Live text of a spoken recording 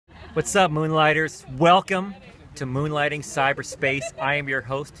What's up, Moonlighters? Welcome to Moonlighting Cyberspace. I am your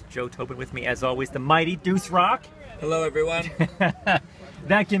host, Joe Tobin. With me, as always, the mighty Deuce Rock. Hello, everyone.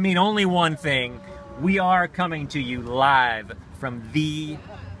 That can mean only one thing. We are coming to you live from the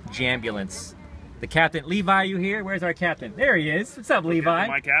Jambulance. The captain, Levi, are you here? Where's our captain? There he is. What's up, Levi?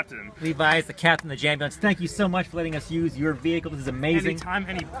 My captain. Levi is the captain of the Jambulance. Thank you so much for letting us use your vehicle. This is amazing. Anytime,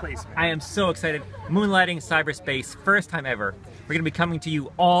 any place, man. I am so excited. Moonlighting Cyberspace, first time ever. We're going to be coming to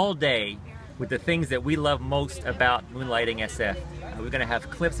you all day with the things that we love most about Moonlighting SF. We're going to have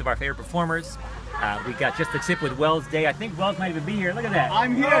clips of our favorite performers. We got just the tip with Wells Day. I think Wells might even be here. Look at that.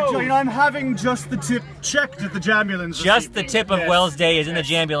 I'm here, Joe. You know, I'm having just the tip checked at the Jambulance. Just the tip of Wells Day is in the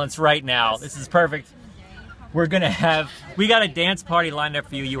Jambulance right now. This is perfect. We got a dance party lined up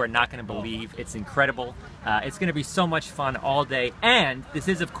for you. You are not going to believe. It's incredible. It's going to be so much fun all day. And this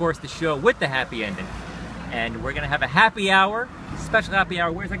is, of course, the show with the happy ending. And we're going to have a happy hour, special happy hour.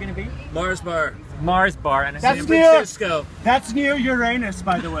 Where's that going to be? Mars Bar. Mars Bar. And That's San near, Francisco. that's near Uranus,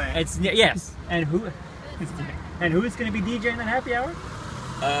 by the way. It's yes. And who is going to be DJing that happy hour?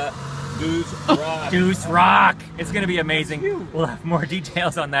 Deuce Rock. Deuce Rock. It's going to be amazing. We'll have more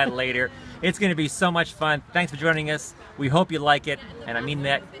details on that later. It's going to be so much fun. Thanks for joining us. We hope you like it. And I mean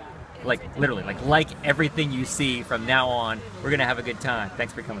that, like, literally, like everything you see from now on. We're going to have a good time.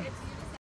 Thanks for coming.